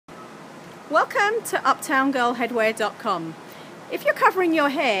Welcome to uptowngirlheadwear.com. If you're covering your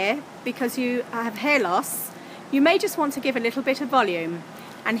hair because you have hair loss, you may just want to give a little bit of volume.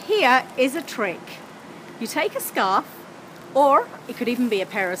 And here is a trick. You take a scarf, or it could even be a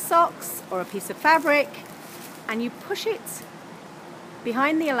pair of socks or a piece of fabric, and you push it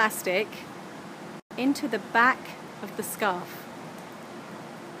behind the elastic into the back of the scarf.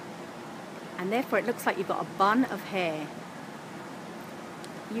 And therefore it looks like you've got a bun of hair.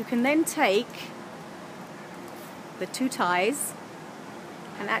 You can then take the two ties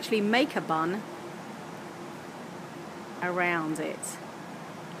and actually make a bun around it.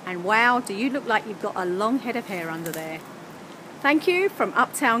 And wow, do you look like you've got a long head of hair under there. Thank you from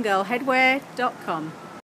uptowngirlheadwear.com.